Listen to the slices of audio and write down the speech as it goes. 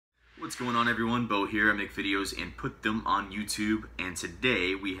What's going on, everyone? Bo here. I make videos and put them on YouTube, and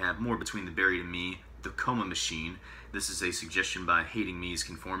today we have more Between the Buried and Me, the Coma Machine. This is a suggestion by Hating Me is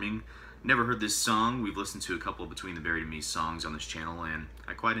Conforming. Never heard this song. We've listened to a couple of Between the Buried and Me songs on this channel, and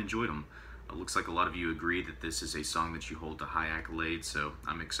I quite enjoyed them. It looks like a lot of you agree that this is a song that you hold to high accolades, so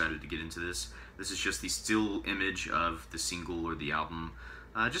I'm excited to get into this. This is just the still image of the single or the album,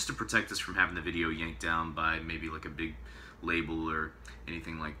 just to protect us from having the video yanked down by maybe like a big label or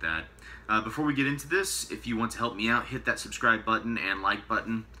anything like that. Before we get into this, if you want to help me out, hit that subscribe button and like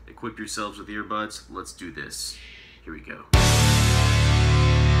button. Equip yourselves with earbuds. Let's do this. Here we go.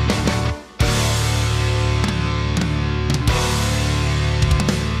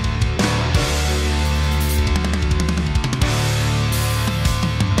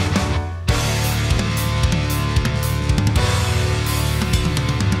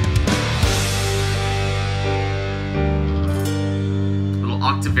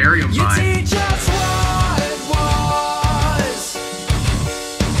 Octavarium vibe. You teach us what was.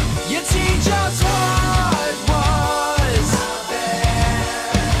 You teach us what was.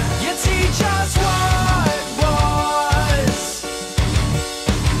 You teach us what was.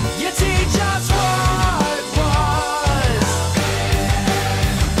 You teach us what was.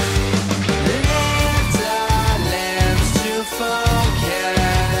 Lift our lamps to focus.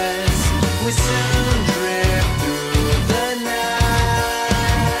 We soon drift through the night.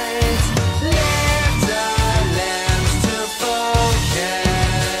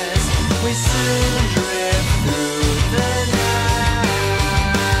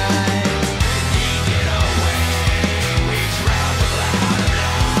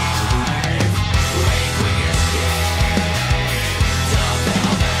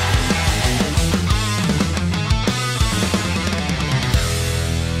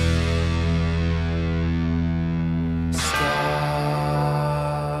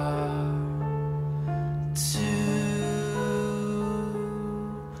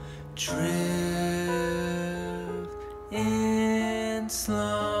 Drift in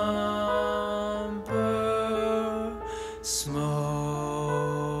slumber, smoke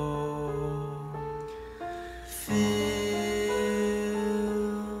fills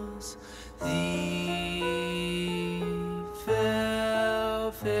the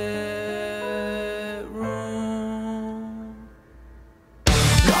velvet room.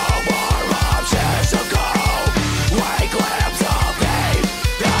 No more options to go. Wake lamps of pain.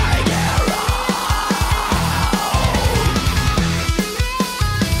 They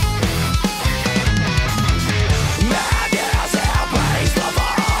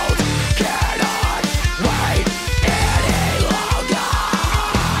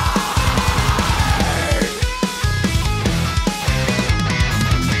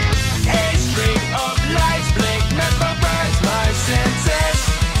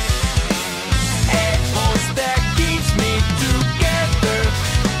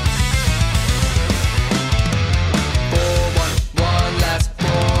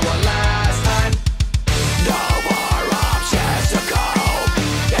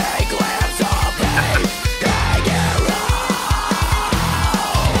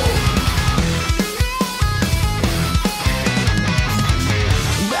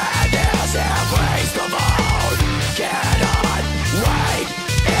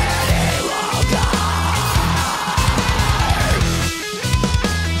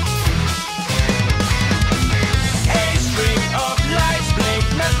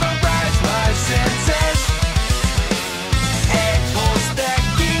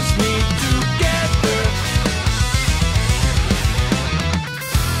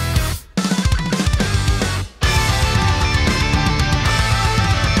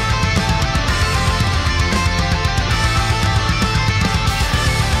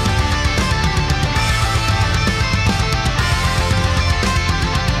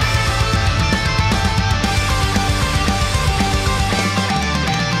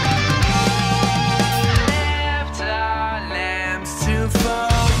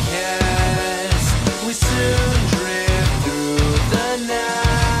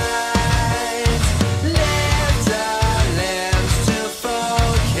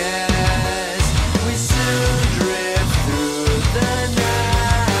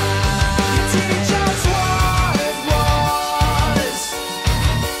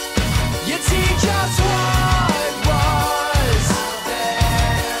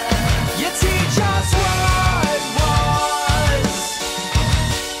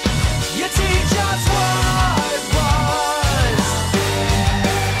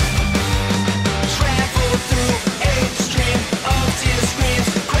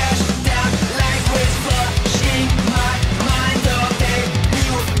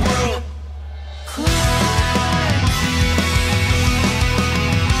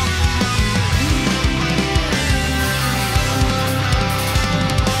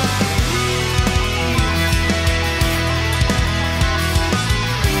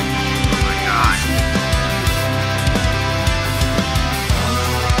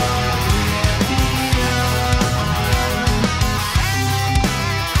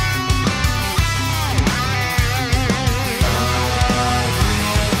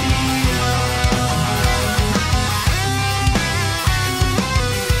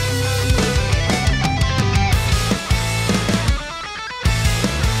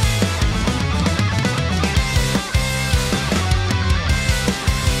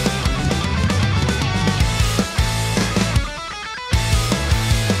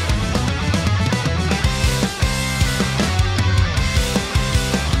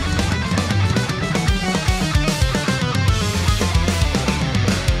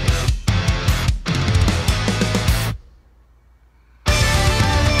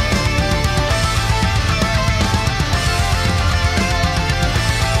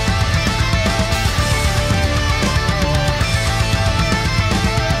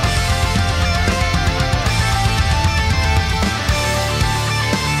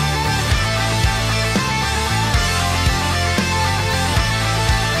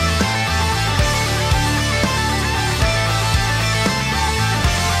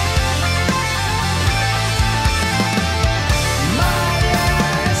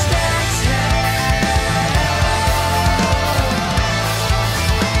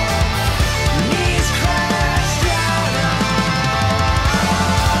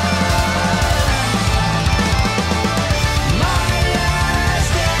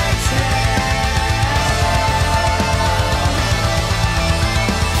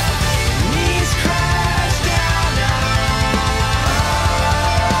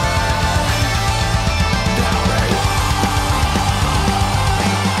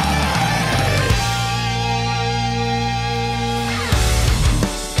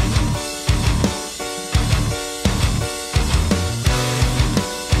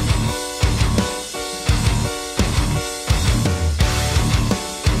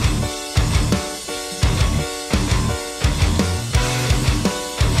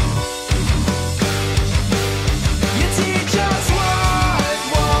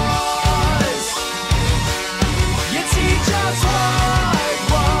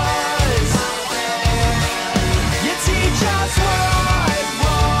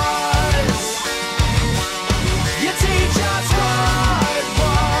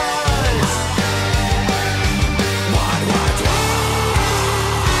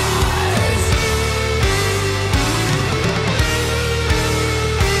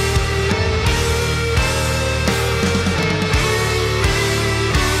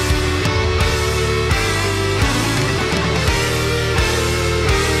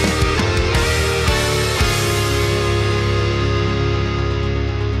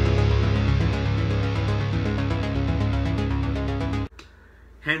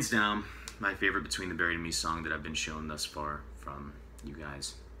Hands down, my favorite Between the Buried and Me song that I've been shown thus far from you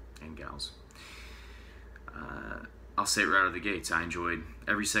guys and gals. I'll say it right out of the gates. I enjoyed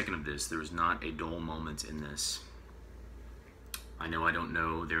every second of this. There was not a dull moment in this. I know I don't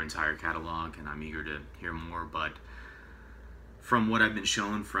know their entire catalog, and I'm eager to hear more, but from what I've been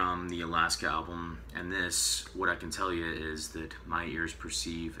shown from the Alaska album and this, what I can tell you is that my ears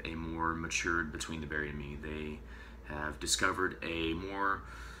perceive a more matured Between the Buried and Me. They have discovered a more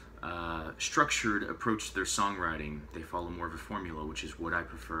structured approach to their songwriting. They follow more of a formula, which is what I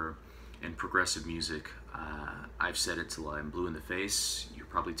prefer in progressive music. I've said it till I'm blue in the face. You're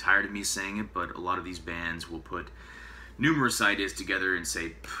probably tired of me saying it, but a lot of these bands will put numerous ideas together and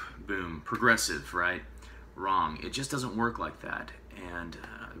say, boom, progressive, right? Wrong. It just doesn't work like that. And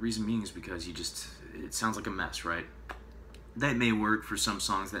the reason being is because it sounds like a mess, right? That may work for some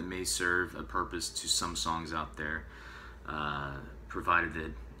songs, that may serve a purpose to some songs out there, provided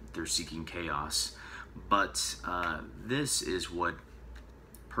that they're seeking chaos. But this is what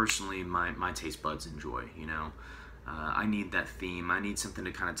personally my taste buds enjoy, you know? I need that theme. I need something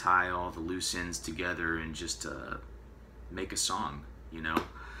to kind of tie all the loose ends together and just make a song, you know?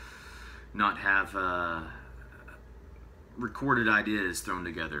 Not have recorded ideas thrown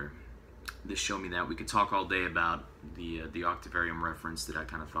together. This showed me that. We could talk all day about the Octavarium reference that I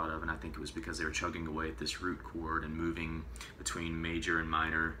kind of thought of, and I think it was because they were chugging away at this root chord and moving between major and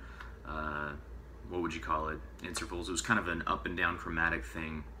minor, what would you call it, intervals. It was kind of an up and down chromatic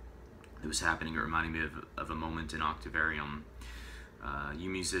thing that was happening. It reminded me of a moment in Octavarium. You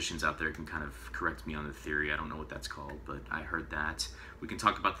musicians out there can kind of correct me on the theory. I don't know what that's called, but I heard that. We can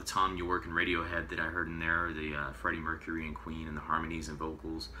talk about the Tom York and Radiohead that I heard in there, the Freddie Mercury and Queen and the harmonies and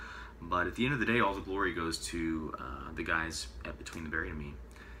vocals. But at the end of the day, all the glory goes to the guys at Between the Buried and Me.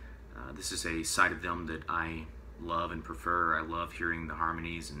 This is a side of them that I love and prefer. I love hearing the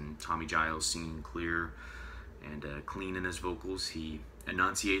harmonies and Tommy Giles singing clear and clean in his vocals. He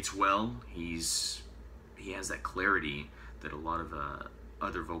enunciates well. He has that clarity that a lot of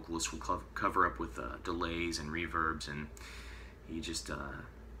other vocalists will cover up with delays and reverbs, and he just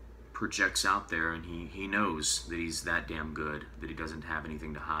projects out there, and he knows that he's that damn good that he doesn't have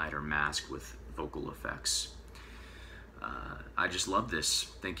anything to hide or mask with vocal effects. I just love this.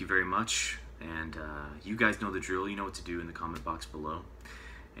 Thank you very much, and you guys know the drill. You know what to do in the comment box below,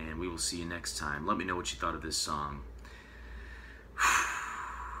 and we will see you next time. Let me know what you thought of this song.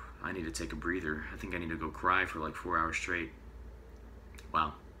 I need to take a breather. I think I need to go cry for like 4 hours straight.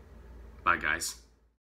 Wow. Bye, guys.